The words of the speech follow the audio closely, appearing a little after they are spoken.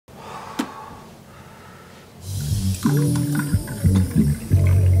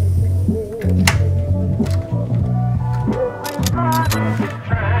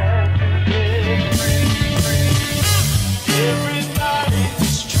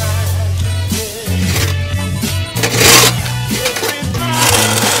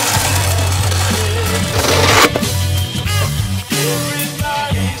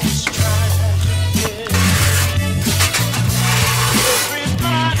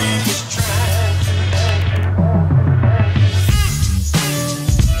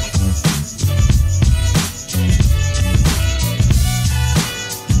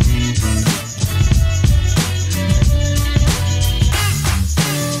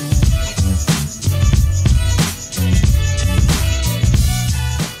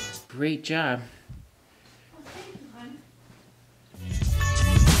Great job.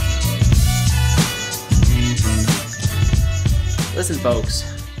 Listen,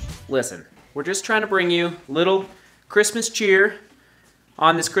 folks. Listen. We're just trying to bring you a little Christmas cheer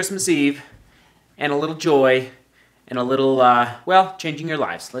on this Christmas Eve, and a little joy, and a little, well, changing your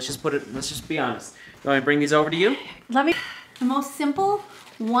lives. Let's just be honest. You want me to bring these over to you? The most simple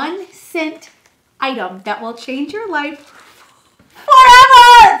 1-cent item that will change your life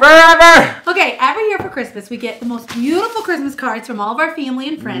forever! Forever! Okay, every year for Christmas, we get the most beautiful Christmas cards from all of our family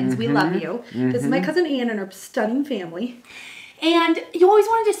and friends. We love you. This is my cousin Ann and her stunning family. And you always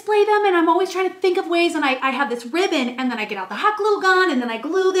want to display them, and I'm always trying to think of ways, and I have this ribbon, and then I get out the hot glue gun, and then I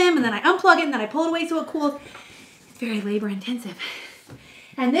glue them, and then I unplug it, and then I pull it away so it cools. It's very labor intensive.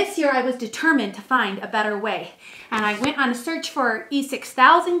 And this year I was determined to find a better way. And I went on a search for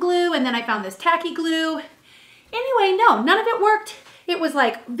E6000 glue, and then I found this tacky glue. Anyway, no, none of it worked. It was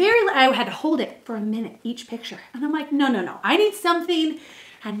like I had to hold it for a minute, each picture. And I'm like, no, I need something.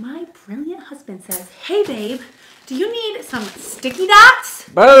 And my brilliant husband says, hey babe, do you need some sticky dots?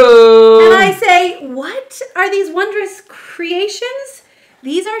 Boom! And I say, what are these wondrous creations?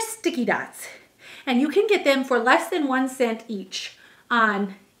 These are sticky dots. And you can get them for less than 1 cent each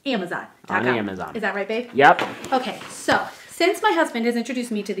on Amazon. On Amazon. Is that right, babe? Yep. Okay, so since my husband has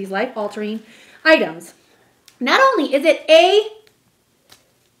introduced me to these life-altering items, not only is it a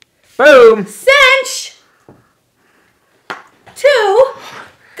boom cinch to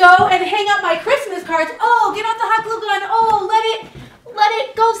go and hang up my Christmas cards. Oh, get out the hot glue gun. Oh, let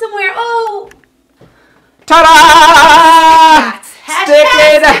it go somewhere. Oh. Ta-da!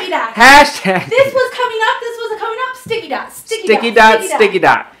 Sticky dots. Hashtag. This was coming up. Sticky dots. Sticky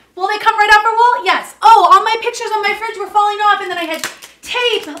dot. Will they come right off our wall? Yes. Oh, all my pictures on my fridge were falling off, and then I had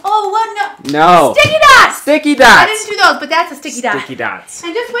tape. Oh, what? No. Sticky dots. Sticky dots. I didn't do those, but that's a sticky dot. Sticky dots.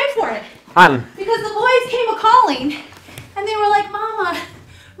 And just wait for it. Hun. Because the boys came a-calling, and they were like, Mama,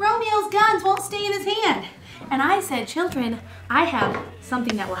 Romeo's guns won't stay in his hand. And I said, children, I have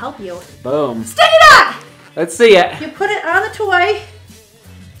something that will help you. Boom. Sticky dot! Let's see it. You put it on the toy.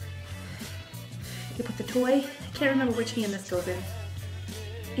 You put the toy, I can't remember which hand this goes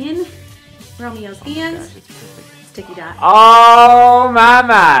in Romeo's hands. Sticky dot. Oh,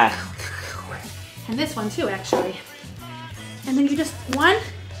 my. And this one too, actually. And then you just, one,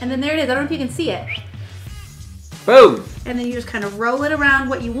 and then there it is. I don't know if you can see it. Boom. And then you just kind of roll it around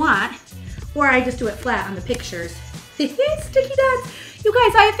what you want, or I just do it flat on the pictures. Sticky dots. You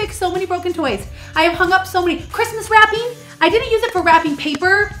guys, I have fixed so many broken toys. I have hung up so many. Christmas wrapping, I didn't use it for wrapping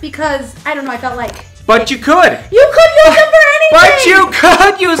paper because, I don't know, I felt like. But you could. You could use it for anything. But you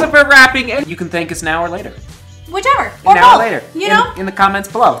could use it for wrapping, and you can thank us now or later. Whichever. Or now both, or later. You know? In the comments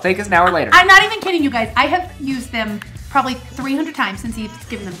below. Thank us now or later. I'm not even kidding you guys. I have used them probably 300 times since he's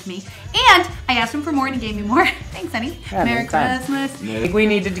given them to me. And I asked him for more and he gave me more. Thanks, honey. Yeah, Merry Christmas. I think we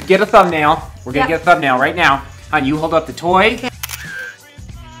need to get a thumbnail. We're going to get a thumbnail right now. Hon, you hold up the toy. Okay.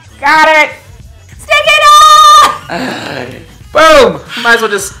 Got it! Stick it on! Boom! Might as well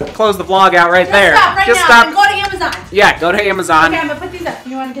just close the vlog out right there. Stop right just now stop. And go to Amazon. Yeah, go to Amazon. Okay, I'm going to put these up.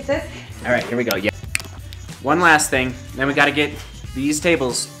 You want to get this? All right, here we go. Yeah. One last thing. Then we got to get these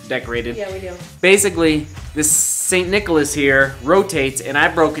tables decorated. Yeah, we do. Basically, this St. Nicholas here rotates, and I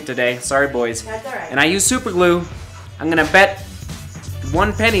broke it today. Sorry, boys. That's all right. And I use super glue. I'm going to bet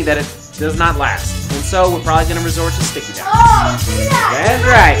 1 penny that it does not last. And so we're probably going to resort to sticky dots. Oh, sticky dots! That's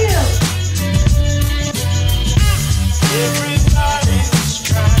right.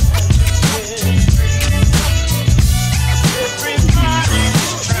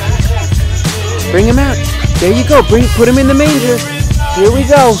 Bring him out. There you go. Put him in the manger. Here we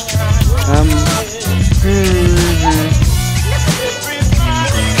go.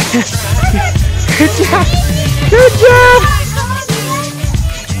 Good job. Good job.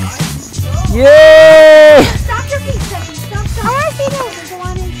 Yay! Stop your feet, Seth. Stop. I want to see those. Go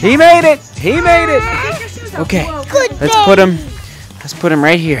on in. He made it. He made it. Okay. Good Let's put him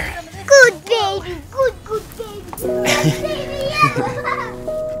right here. Good baby. Good baby. Good baby.